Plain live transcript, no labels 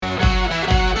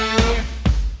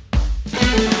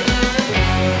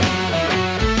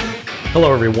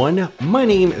Hello, everyone. My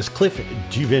name is Cliff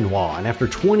Duvinois, and after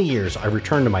 20 years, I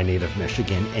returned to my native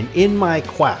Michigan. And in my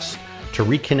quest to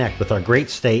reconnect with our great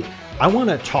state, I want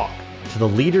to talk to the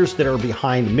leaders that are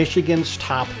behind Michigan's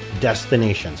top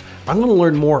destinations. I'm going to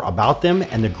learn more about them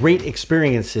and the great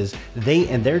experiences they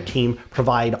and their team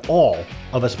provide all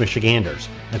of us Michiganders.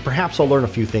 And perhaps I'll learn a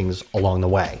few things along the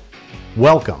way.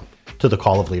 Welcome to the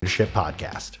Call of Leadership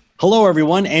podcast. Hello,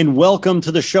 everyone, and welcome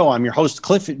to the show. I'm your host,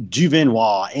 Cliff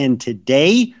Duvinois, and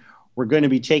today we're going to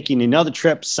be taking another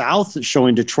trip south,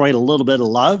 showing Detroit a little bit of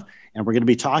love, and we're going to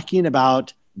be talking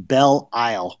about Belle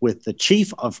with the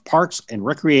Chief of Parks and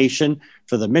Recreation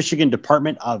for the Michigan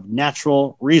Department of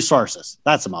Natural Resources.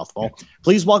 That's a mouthful.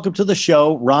 Please welcome to the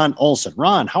show, Ron Olson.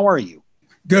 Ron, how are you?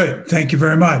 Good. Thank you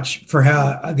very much for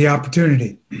the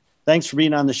opportunity. Thanks for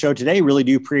being on the show today. Really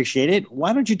do appreciate it.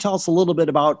 Why don't you tell us a little bit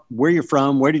about where you're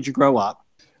from? Where did you grow up?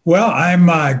 Well,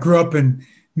 I grew up in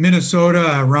Minnesota,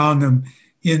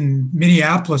 in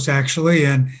Minneapolis, actually,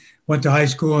 and went to high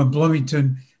school in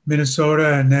Bloomington,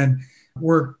 Minnesota, and then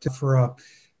worked for a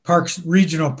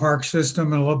regional park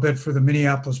system and a little bit for the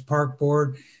Minneapolis Park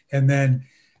Board. And then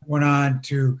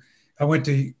I went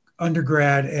to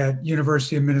undergrad at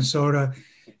University of Minnesota,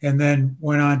 and then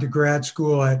went on to grad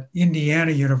school at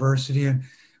Indiana University and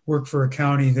worked for a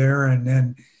county there, and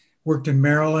then worked in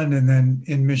Maryland and then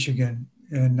in Michigan,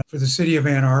 and for the city of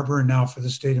Ann Arbor, and now for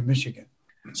the state of Michigan.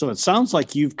 So it sounds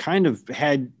like you've kind of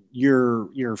had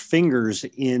your fingers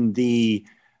in the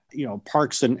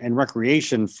parks and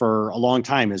recreation for a long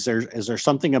time. Is there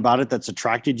something about it that's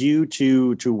attracted you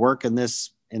to work in this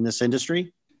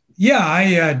industry?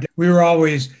 Yeah, we were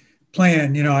always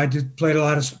playing. I played a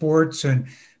lot of sports, and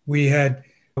we did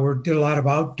a lot of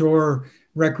outdoor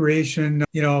recreation.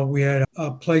 We had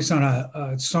a place on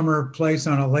a summer place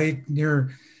on a lake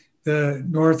near the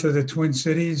north of the Twin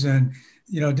Cities, and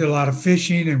did a lot of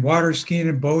fishing and water skiing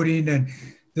and boating and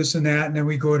this and that. And then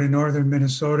we go to northern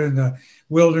Minnesota in the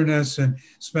wilderness and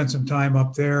spend some time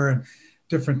up there and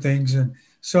different things. And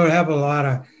so I have a lot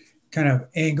of kind of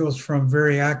angles from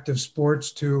very active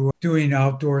sports to doing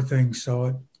outdoor things. So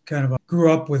it kind of grew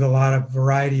up with a lot of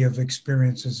variety of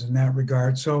experiences in that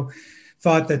regard. So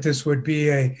thought that this would be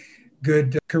a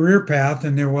good career path.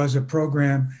 And there was a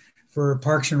program for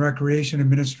Parks and Recreation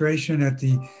Administration at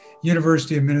the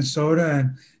University of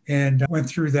Minnesota, and went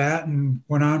through that and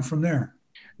went on from there.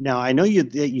 Now, I know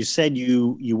you said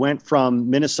you went from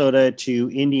Minnesota to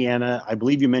Indiana. I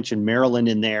believe you mentioned Maryland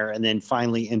in there, and then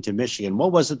finally into Michigan.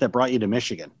 What was it that brought you to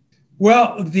Michigan?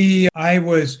 Well,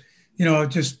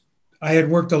 I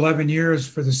had worked 11 years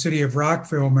for the city of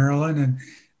Rockville, Maryland, and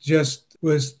just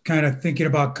was kind of thinking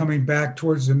about coming back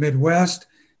towards the Midwest.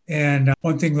 And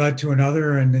one thing led to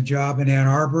another, and the job in Ann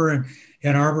Arbor. And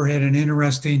Ann Arbor had an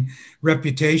interesting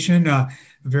reputation,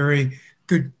 very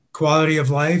good quality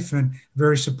of life, and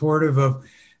very supportive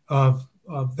of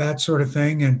that sort of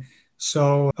thing. And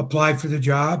so applied for the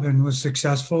job and was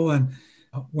successful, and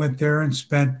went there and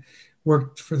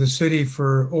worked for the city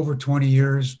for over 20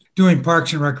 years doing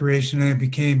parks and recreation.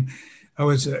 And I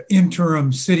was an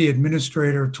interim city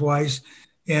administrator twice,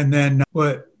 and then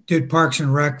did parks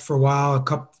and rec for a while,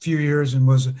 few years, and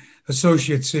was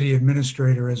associate city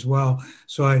administrator as well.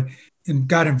 So I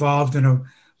got involved in a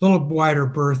little wider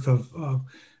berth of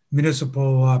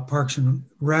municipal parks and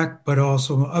rec, but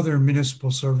also other municipal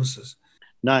services.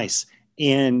 Nice.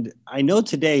 And I know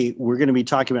today we're going to be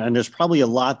talking about, and there's probably a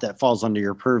lot that falls under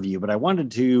your purview, but I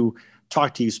wanted to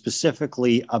talk to you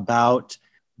specifically about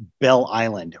Belle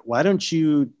Island. Why don't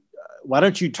you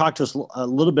talk to us a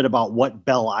little bit about what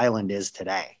Belle Island is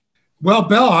today? Well,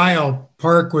 Belle Isle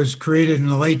Park was created in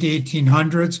the late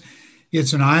 1800s.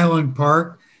 It's an island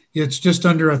park. It's just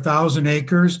under 1,000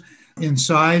 acres in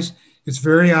size. It's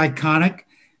very iconic.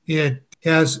 It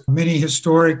has many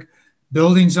historic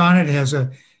buildings on it. It has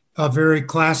a very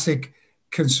classic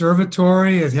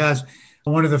conservatory. It has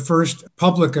one of the first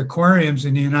public aquariums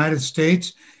in the United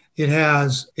States. It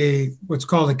has what's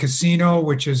called a casino,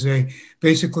 which is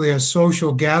basically a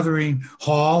social gathering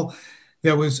hall.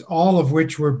 All of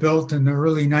which were built in the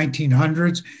early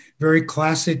 1900s, very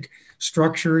classic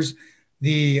structures.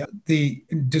 The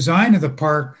design of the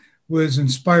park was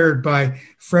inspired by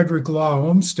Frederick Law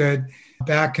Olmsted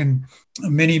back in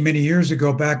many, many years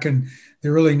ago, back in the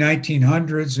early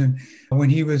 1900s, and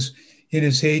when he was in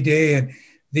his heyday. And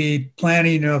the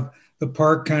planning of the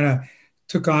park kind of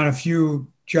took on a few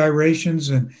gyrations,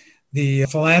 and the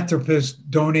philanthropist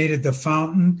donated the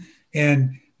fountain,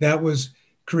 and that was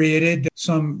created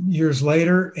some years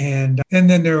later. And then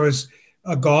there was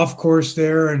a golf course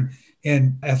there,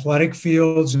 and athletic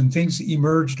fields and things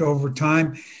emerged over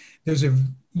time. There's a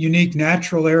unique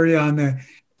natural area on the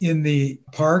in the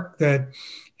park that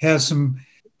has some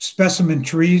specimen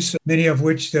trees, many of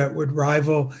which that would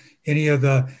rival any of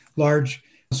the large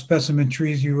specimen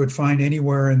trees you would find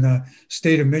anywhere in the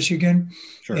state of Michigan.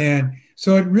 Sure. And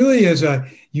so it really is a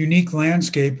unique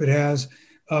landscape. It has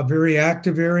very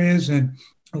active areas, and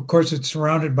of course, it's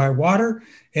surrounded by water.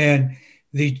 And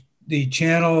the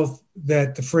channel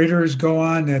that the freighters go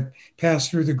on that pass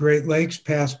through the Great Lakes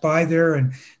pass by there,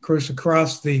 and of course,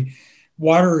 across the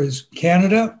water is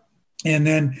Canada, and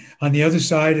then on the other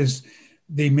side is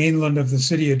the mainland of the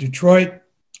city of Detroit.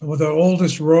 Well, the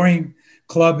oldest rowing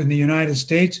club in the United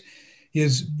States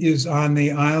is on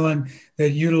the island that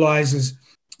utilizes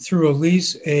through a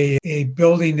lease a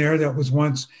building there that was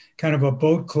once kind of a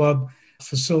boat club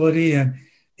facility,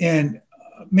 and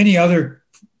many other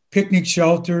picnic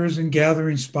shelters and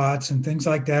gathering spots and things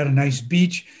like that. A nice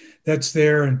beach that's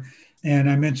there, and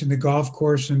I mentioned the golf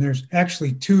course, and there's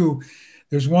actually two.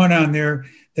 There's one on there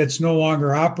that's no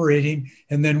longer operating,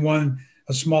 and then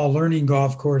a small learning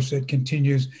golf course that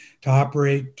continues to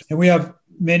operate. And we have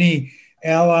many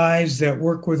allies that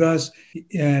work with us,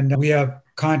 and we have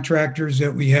contractors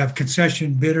that we have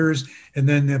concession bidders, and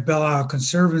then the Belle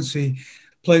Conservancy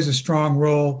plays a strong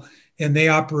role, and they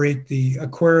operate the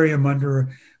aquarium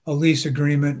under a lease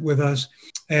agreement with us,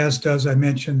 as does, I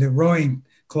mentioned, the rowing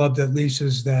club that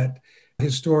leases that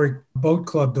historic boat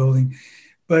club building.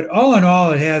 But all in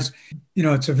all, it has,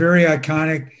 it's a very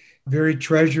iconic, very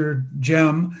treasured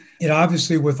gem. And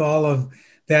obviously, with all of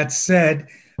that said,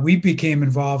 we became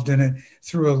involved in it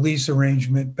through a lease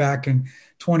arrangement back in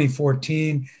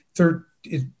 2014.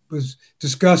 It was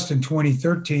discussed in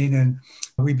 2013, and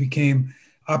we became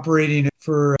operating it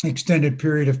for an extended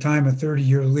period of time, a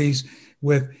 30-year lease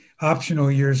with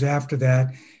optional years after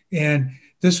that. And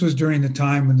this was during the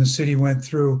time when the city went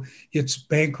through its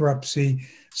bankruptcy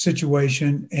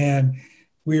situation, and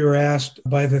we were asked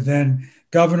by the then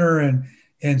governor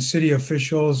and city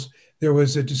officials. There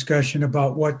was a discussion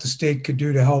about what the state could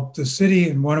do to help the city,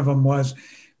 and one of them was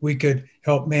we could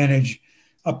help manage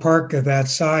a park of that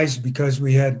size because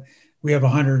we have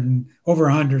over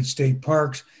 100 state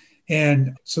parks.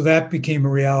 And so that became a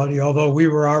reality, although we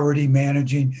were already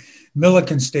managing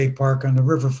Milliken State Park on the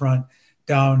riverfront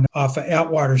down off of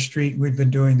Atwater Street. We've been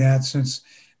doing that since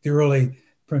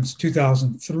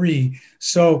 2003.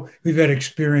 So we've had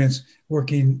experience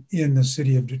working in the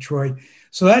city of Detroit.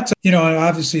 So that's,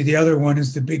 obviously the other one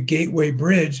is the big Gateway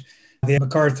Bridge, the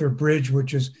MacArthur Bridge,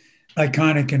 which is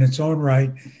iconic in its own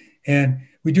right. And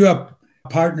we do have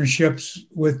partnerships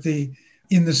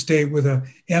in the state with a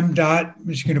MDOT,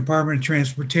 Michigan Department of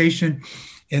Transportation,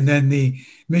 and then the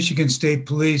Michigan State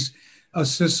Police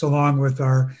assists along with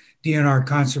our DNR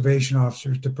conservation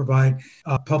officers to provide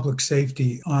public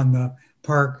safety on the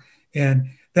park. And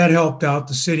that helped out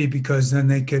the city because then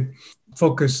they could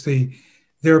focus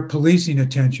their policing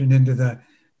attention into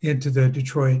the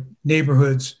Detroit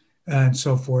neighborhoods and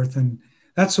so forth. And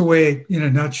that's the way, in a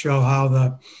nutshell,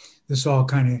 how this all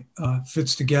kind of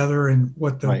fits together and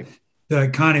what the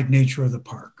iconic nature of the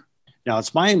park. Now,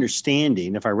 it's my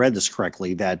understanding, if I read this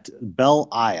correctly, that Belle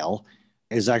Isle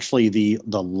is actually the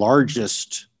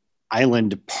largest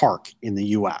island park in the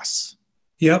U.S.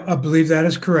 Yep, I believe that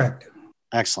is correct.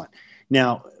 Excellent.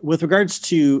 Now, with regards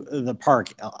to the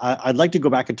park, I'd like to go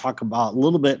back and talk about a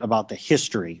little bit about the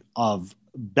history of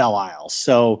Belle Isle.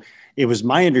 So it was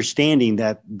my understanding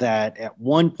that at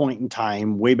one point in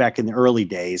time, way back in the early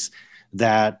days,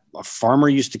 that a farmer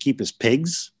used to keep his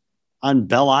pigs on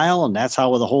Belle Isle, and that's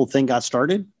how the whole thing got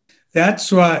started?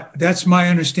 That's my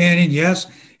understanding, yes.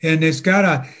 And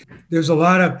there's a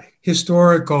lot of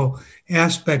historical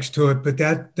aspects to it, but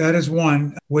that is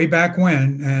one way back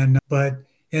when.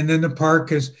 And then the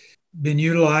park has been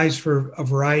utilized for a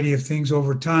variety of things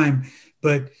over time.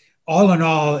 But all in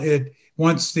all,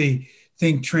 once the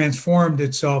thing transformed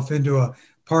itself into a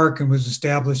park and was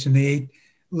established in the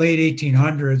late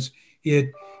 1800s,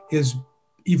 it is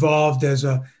evolved as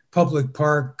a public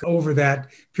park over that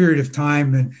period of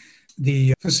time, and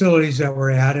the facilities that were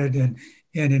added and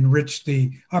enriched the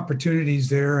opportunities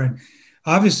there. And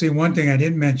obviously, one thing I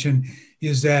didn't mention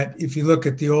is that if you look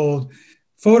at the old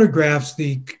photographs,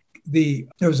 there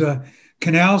was a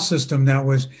canal system that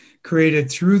was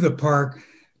created through the park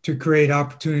to create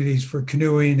opportunities for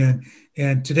canoeing,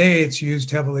 and today it's used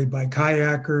heavily by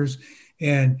kayakers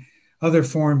and other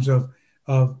forms of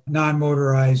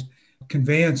non-motorized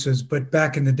conveyances. But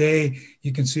back in the day,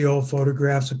 you can see old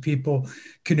photographs of people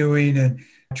canoeing and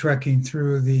trekking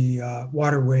through the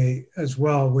waterway as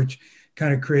well, which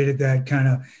kind of created that kind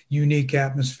of unique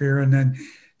atmosphere. And then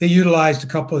they utilized a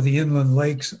couple of the inland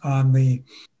lakes on the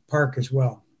park as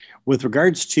well. with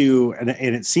regards to, and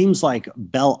it seems like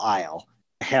Belle Isle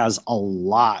has a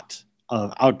lot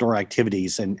of outdoor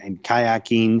activities and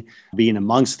kayaking being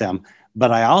amongst them.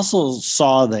 But I also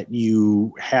saw that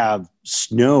you have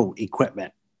snow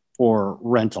equipment for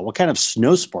rental. What kind of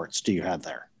snow sports do you have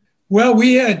there? Well,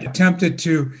 we had attempted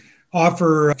to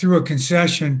offer through a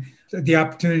concession the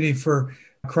opportunity for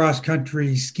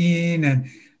cross-country skiing and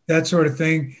that sort of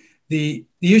thing. The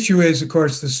issue is, of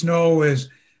course, the snow is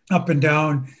up and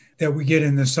down that we get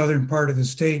in the southern part of the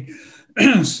state.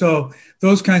 So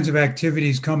those kinds of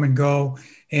activities come and go,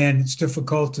 and it's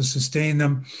difficult to sustain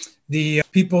them. The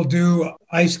people do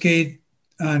ice skate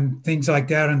on things like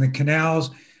that on the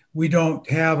canals. We don't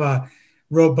have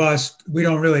we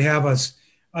don't really have a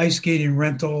ice skating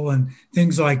rental and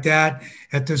things like that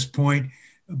at this point.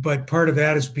 But part of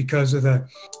that is because of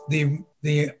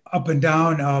the up and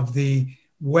down of the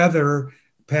weather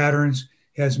patterns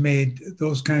has made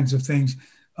those kinds of things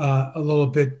a little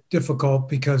bit difficult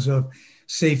because of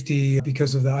safety,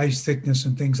 because of the ice thickness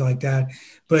and things like that.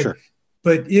 But Sure.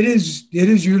 but it is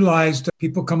utilized.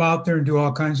 People come out there and do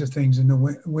all kinds of things in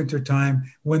the winter time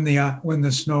when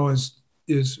the snow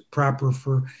is proper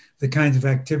for the kinds of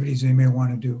activities they may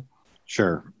want to do.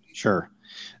 Sure, sure.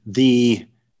 The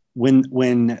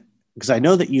when because I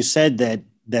know that you said that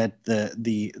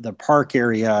the park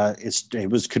area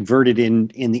it was converted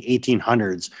in the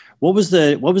 1800s. What was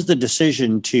the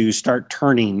decision to start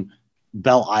turning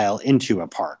Belle Isle into a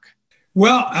park?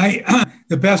 Well, I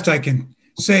the best I can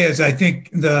say is I think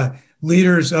the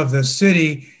leaders of the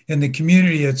city and the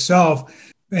community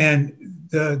itself and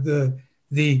the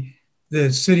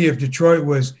city of Detroit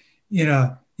was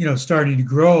starting to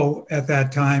grow at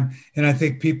that time, and I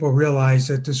think people realized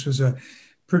that this was a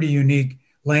pretty unique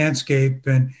landscape.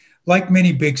 And like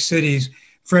many big cities,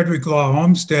 Frederick Law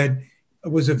Olmsted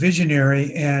was a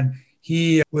visionary, and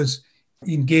he was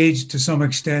engaged to some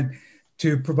extent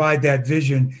to provide that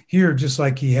vision here, just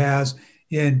like he has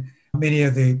in many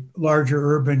of the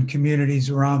larger urban communities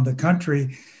around the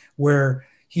country, where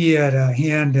he had a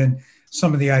hand in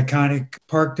some of the iconic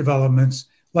park developments,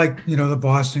 like the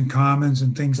Boston Commons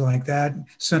and things like that,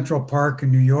 Central Park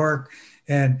in New York,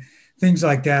 and things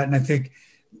like that. And I think,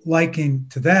 liking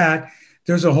to that,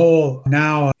 there's a whole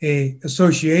now a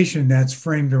association that's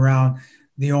framed around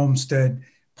the Olmsted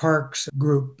Parks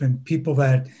group and people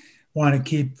that want to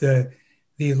keep the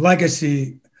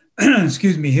legacy,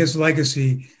 his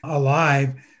legacy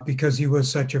alive, because he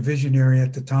was such a visionary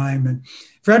at the time. And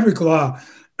Frederick Law,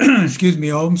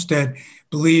 Olmsted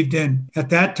believed in, at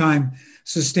that time,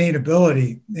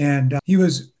 sustainability. And he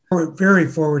was very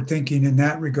forward thinking in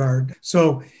that regard.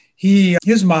 So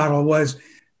his model was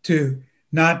to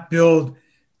not build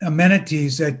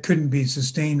amenities that couldn't be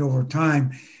sustained over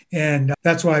time. And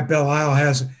that's why Belle Isle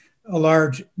has a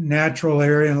large natural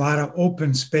area and a lot of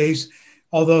open space,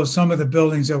 although some of the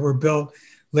buildings that were built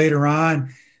later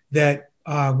on that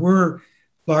were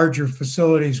larger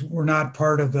facilities were not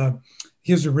part of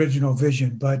his original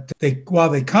vision. But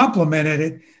while they complemented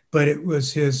it, but it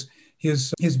was his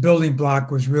building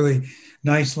block was really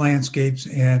nice landscapes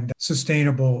and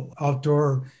sustainable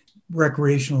outdoor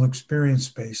recreational experience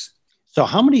space. So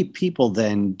how many people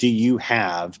then do you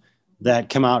have that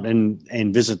come out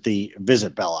and visit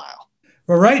Belle Isle?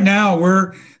 Well, right now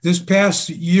this past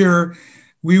year,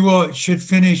 should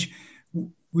finish.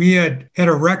 We had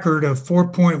a record of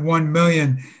 4.1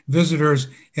 million visitors.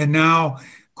 And now,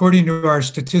 according to our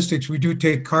statistics, we do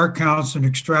take car counts and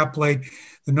extrapolate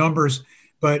the numbers,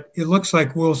 but it looks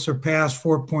like we'll surpass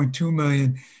 4.2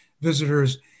 million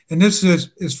visitors. And this is,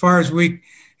 as far as we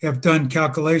have done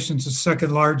calculations, the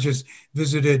second largest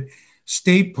visited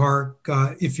state park,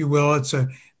 if you will. It's a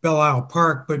Belle Isle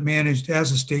Park, but managed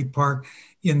as a state park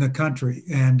in the country.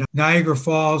 And Niagara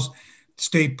Falls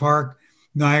State Park,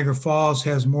 Niagara Falls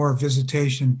has more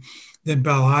visitation than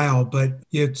Belle Isle, but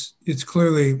it's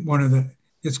clearly number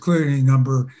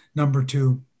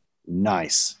two.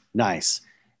 Nice.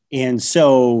 And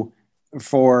so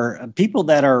for people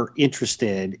that are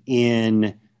interested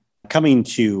in coming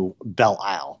to Belle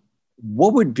Isle,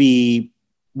 what would be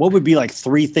like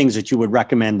three things that you would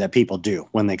recommend that people do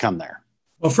when they come there?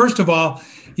 Well, first of all,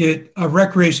 a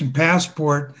recreation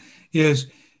passport is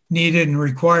needed and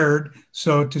required.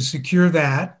 So to secure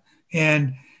that,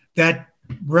 and that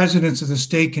residents of the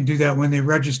state can do that when they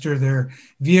register their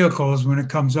vehicles when it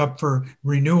comes up for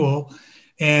renewal.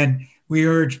 And we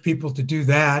urge people to do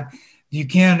that. You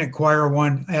can acquire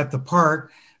one at the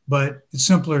park, but it's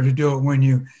simpler to do it when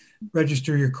you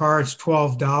register your car. It's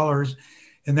 $12,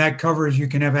 and that covers, you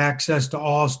can have access to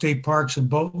all state parks and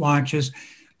boat launches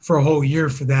for a whole year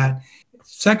for that.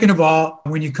 Second of all,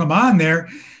 when you come on there,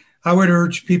 I would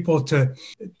urge people to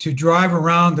drive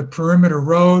around the perimeter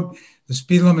road. The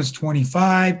speed limit is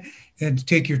 25, and to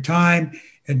take your time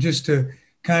and just to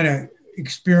kind of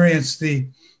experience the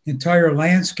entire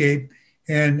landscape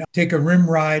and take a rim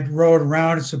ride road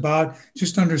around. It's about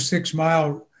just under 6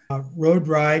 mile road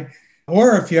ride.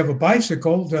 Or if you have a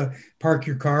bicycle, to park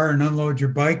your car and unload your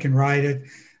bike and ride it,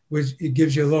 which it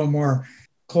gives you a little more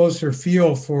closer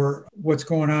feel for what's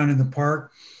going on in the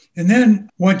park. And then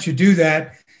once you do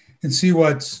that and see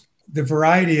what's the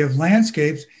variety of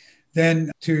landscapes,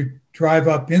 then to drive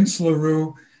up Insula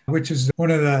Rue, which is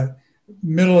one of the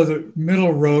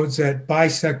middle roads that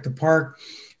bisect the park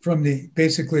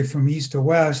basically from east to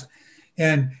west,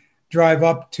 and drive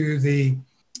up to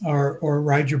or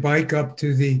ride your bike up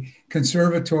to the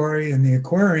conservatory and the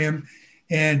aquarium.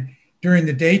 And during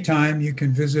the daytime, you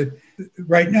can visit.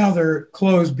 Right now they're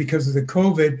closed because of the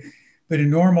COVID, but in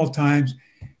normal times,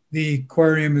 the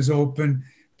aquarium is open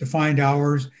defined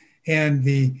hours, and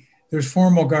there's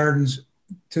formal gardens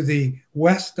to the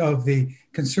west of the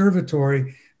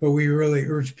conservatory, but we really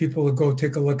urge people to go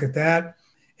take a look at that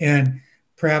and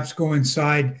perhaps go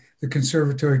inside the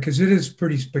conservatory, because it is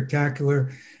pretty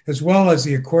spectacular, as well as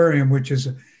the aquarium, which is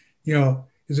a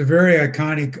very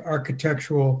iconic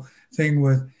architectural thing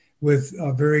with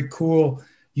a very cool,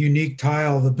 unique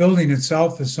tile. The building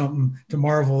itself is something to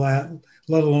marvel at,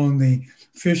 let alone the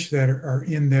fish that are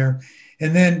in there.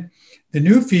 And then the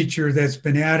new feature that's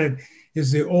been added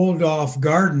is the Oldorf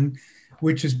Garden,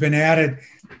 which has been added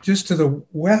just to the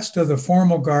west of the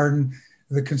formal garden,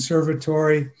 the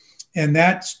conservatory. And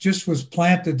that just was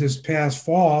planted this past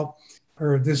fall,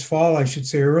 or this fall, I should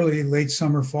say, late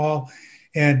summer, fall.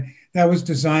 And that was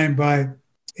designed by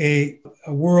a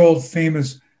world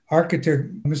famous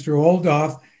architect, Mr.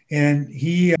 Oldorf, and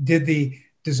he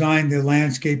designed the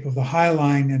landscape of the High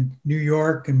Line in New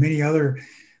York and many other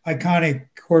iconic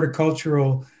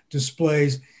horticultural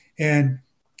displays. And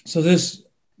so this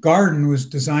garden was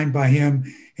designed by him,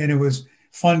 and it was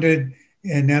funded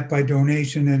and that by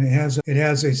donation, and it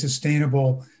has a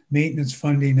sustainable maintenance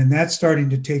funding, and that's starting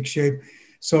to take shape.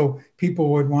 So people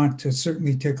would want to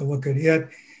certainly take a look at it.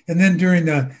 And then during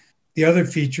the other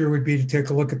feature would be to take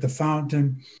a look at the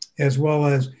fountain, as well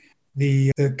as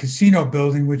the casino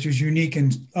building, which is unique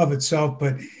in of itself,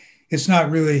 but it's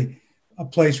not really a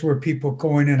place where people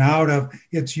go in and out of.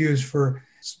 It's used for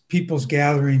people's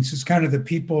gatherings. It's kind of the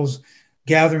people's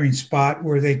gathering spot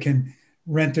where they can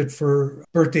rent it for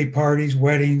birthday parties,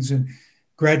 weddings, and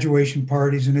graduation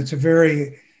parties. And it's a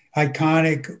very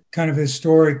iconic, kind of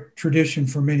historic tradition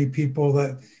for many people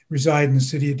that reside in the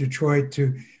city of Detroit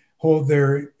to hold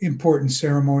their important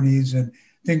ceremonies and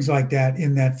things like that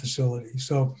in that facility.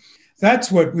 So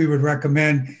that's what we would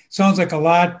recommend. Sounds like a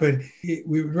lot, but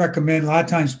we would recommend. A lot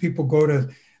of times people go to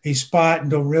a spot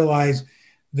and don't realize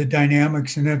the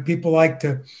dynamics, and then people like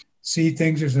to see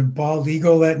things. There's a bald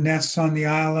eagle that nests on the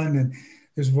island, and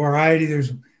there's variety.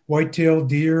 There's white-tailed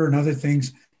deer and other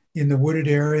things in the wooded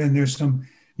area, and there's some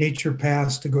nature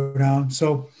paths to go down.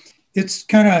 So it's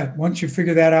kind of, once you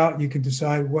figure that out, you can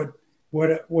decide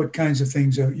what kinds of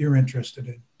things you're interested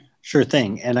in. Sure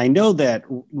thing. And I know that,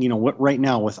 what right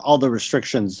now with all the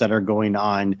restrictions that are going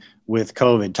on with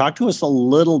COVID, talk to us a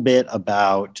little bit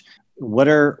about what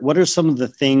are some of the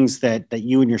things that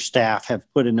you and your staff have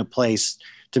put into place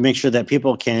to make sure that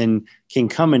people can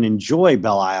come and enjoy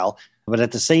Belle Isle, but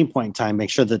at the same point in time, make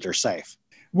sure that they're safe.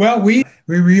 Well, we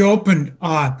reopened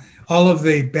all of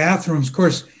the bathrooms. Of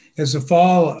course, as the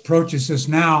fall approaches us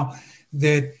now,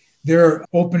 that they're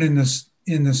open in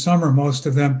the summer, most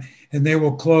of them, and they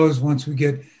will close once we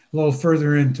get a little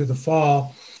further into the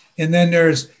fall. And then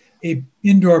there's a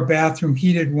indoor bathroom,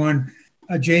 heated one,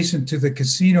 adjacent to the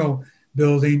casino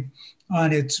building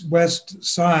on its west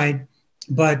side.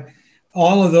 But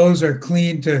all of those are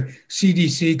clean to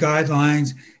CDC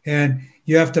guidelines, and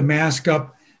you have to mask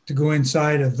up to go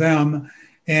inside of them.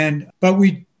 But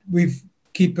we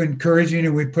keep encouraging,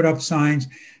 and we put up signs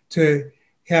to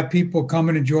have people come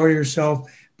and enjoy yourself,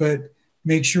 but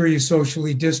make sure you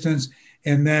socially distance,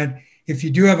 and that if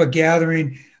you do have a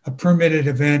gathering, a permitted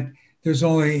event,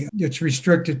 it's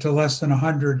restricted to less than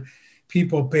 100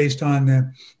 people based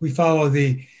on we follow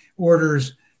the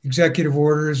orders, executive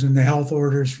orders and the health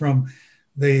orders from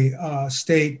the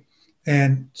state,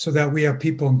 and so that we have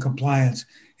people in compliance.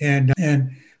 And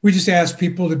we just ask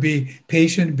people to be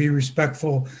patient, be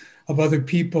respectful of other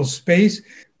people's space,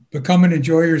 but come and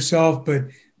enjoy yourself,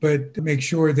 but make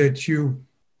sure that you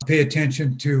pay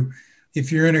attention to,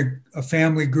 if you're in a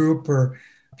family group or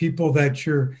people that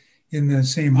you're in the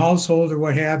same household or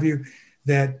what have you,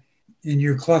 and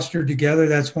you're clustered together,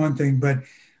 that's one thing. But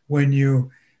when you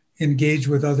engage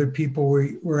with other people.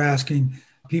 We're asking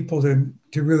people to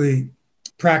really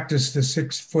practice the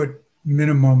 6-foot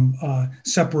minimum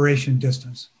separation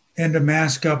distance and to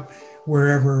mask up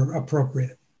wherever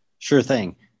appropriate. Sure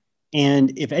thing.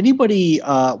 And if anybody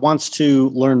wants to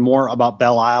learn more about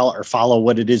Belle Isle or follow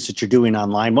what it is that you're doing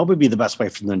online, what would be the best way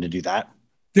for them to do that?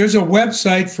 There's a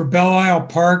website for Belle Isle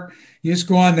Park. You just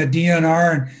go on the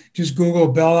DNR and just Google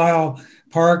Belle Isle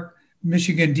Park,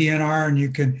 Michigan DNR, and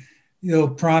it'll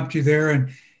prompt you there, and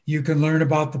you can learn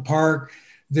about the park.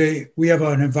 We have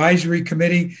an advisory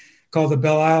committee called the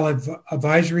Belle Isle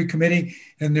Advisory Committee,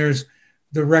 and there's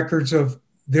the records of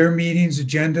their meetings,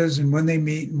 agendas, and when they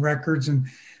meet, and records and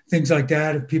things like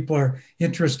that, if people are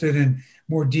interested in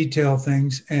more detailed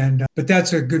things. But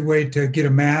that's a good way to get a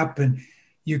map, and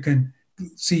you can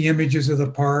see images of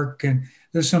the park. And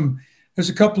there's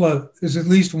at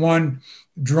least one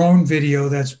drone video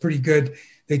that's pretty good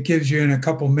that gives you, in a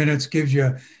couple minutes, gives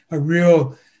you a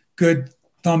real good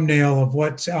thumbnail of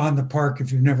what's on the park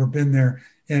if you've never been there.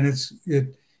 And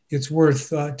it's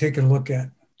worth taking a look at.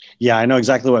 Yeah, I know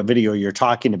exactly what video you're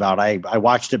talking about. I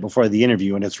watched it before the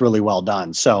interview, and it's really well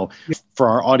done. So for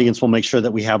our audience, we'll make sure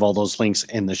that we have all those links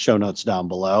in the show notes down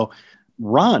below.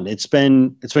 Ron, it's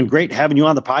been great having you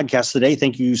on the podcast today.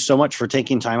 Thank you so much for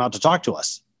taking time out to talk to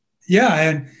us. Yeah,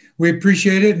 and we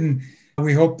appreciate it. And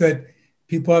we hope that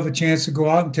people have a chance to go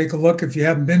out and take a look. If you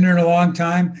haven't been there in a long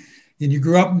time and you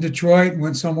grew up in Detroit and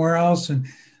went somewhere else and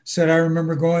said, I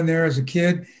remember going there as a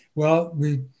kid, well,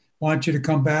 we want you to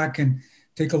come back and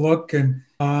take a look. And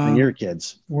your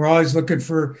kids. We're always looking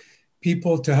for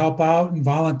people to help out and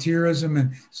volunteerism.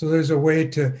 And so there's a way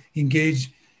to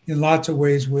engage in lots of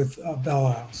ways with Belle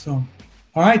Isle. So,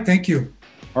 all right. Thank you.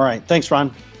 All right. Thanks,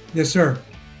 Ron. Yes, sir.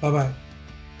 Bye-bye.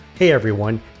 Hey,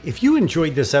 everyone. If you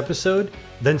enjoyed this episode,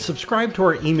 then subscribe to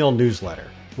our email newsletter.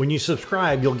 When you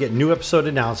subscribe, you'll get new episode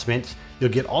announcements.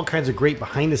 You'll get all kinds of great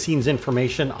behind-the-scenes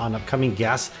information on upcoming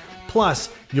guests. Plus,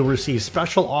 you'll receive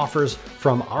special offers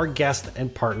from our guests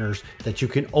and partners that you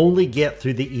can only get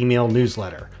through the email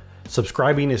newsletter.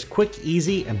 Subscribing is quick,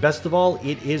 easy, and best of all,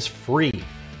 it is free.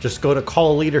 Just go to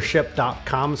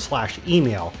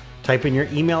callofleadership.com/email, type in your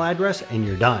email address, and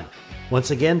you're done.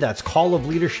 Once again, that's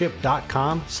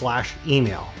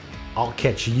callofleadership.com/email. I'll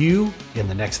catch you in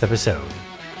the next episode.